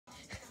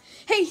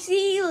Hey,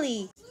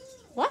 Seely.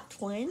 What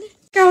one?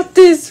 Got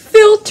this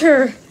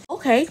filter.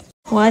 Okay.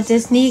 What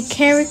Disney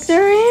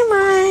character am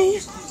I?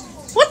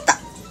 What the?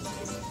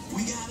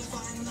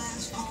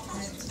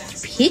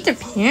 Peter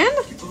Pan?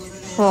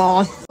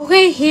 Oh.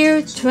 Okay,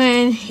 here,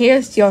 twin.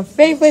 Here's your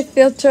favorite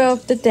filter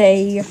of the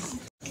day.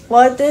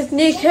 What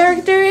Disney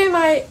character am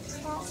I?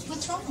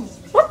 What's wrong?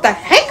 What the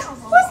heck?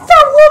 Who's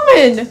that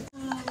woman?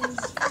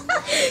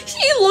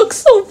 She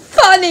looks so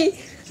funny.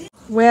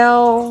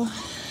 Well,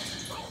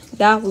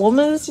 that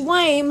woman's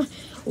lame.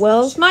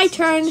 Well, it's my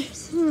turn.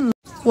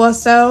 What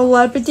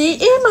celebrity am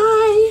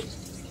I?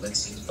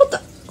 What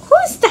the?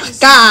 Who's that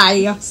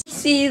guy?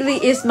 Seely,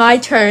 it's my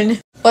turn.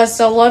 What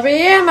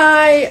celebrity am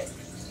I?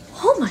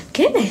 Oh my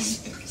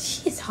goodness.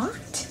 She's hot.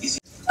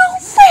 No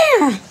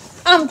fair.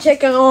 I'm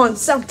checking on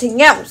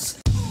something else.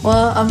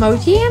 What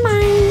emoji am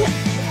I?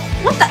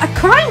 What the? A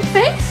crying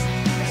face?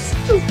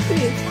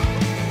 Stupid.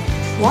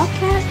 What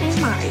cat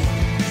am I?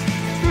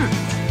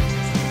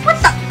 What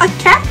the? A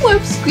cat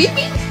with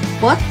screaming?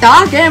 What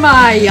dog am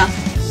I?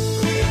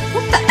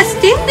 What the? A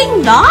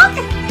standing dog?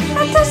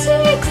 That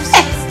doesn't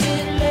exist.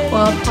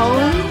 What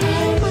pony?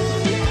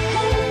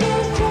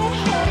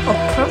 A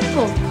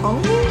purple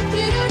pony?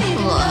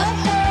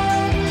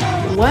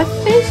 What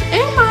fish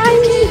am I?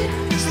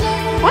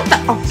 What the?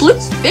 A blue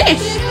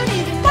fish?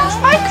 That's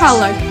my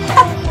color.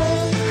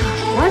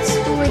 What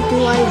story do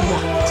I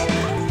want?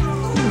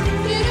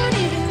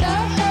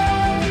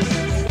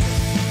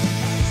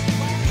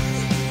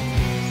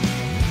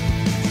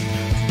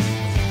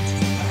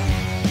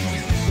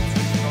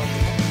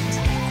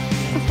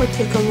 That would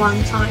take a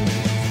long time.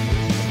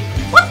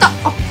 What the?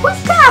 Oh,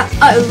 who's that?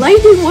 A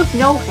lady with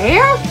no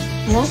hair?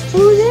 What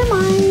food am I?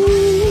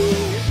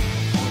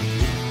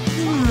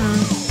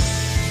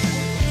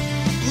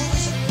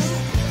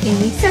 Give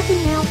me a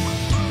second now.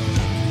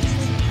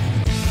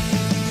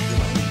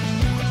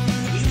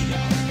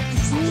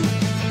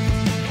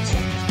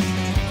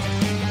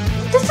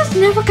 This is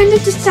never going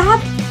to stop.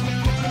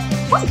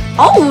 What?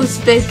 Oh,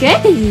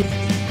 spaghetti.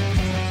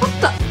 What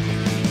the?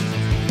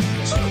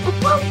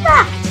 What's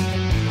that?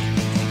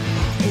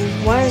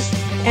 What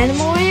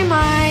animal am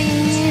I?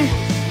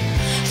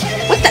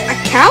 What the? A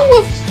cow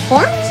with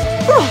horns?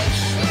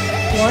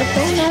 What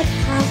donut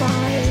have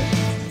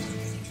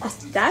I?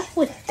 Is that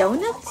with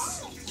donuts?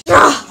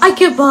 I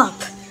give up.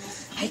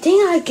 I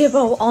think I give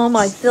up all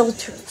my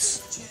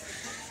filters.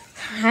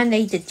 I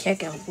need to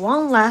check it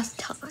one last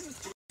time.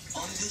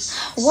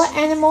 What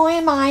animal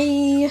am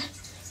I?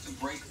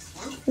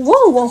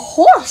 Whoa, a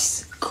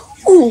horse.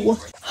 Cool.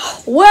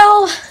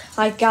 Well,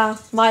 I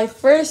got my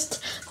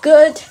first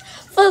good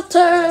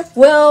filter.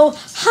 Well,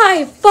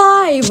 high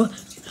five.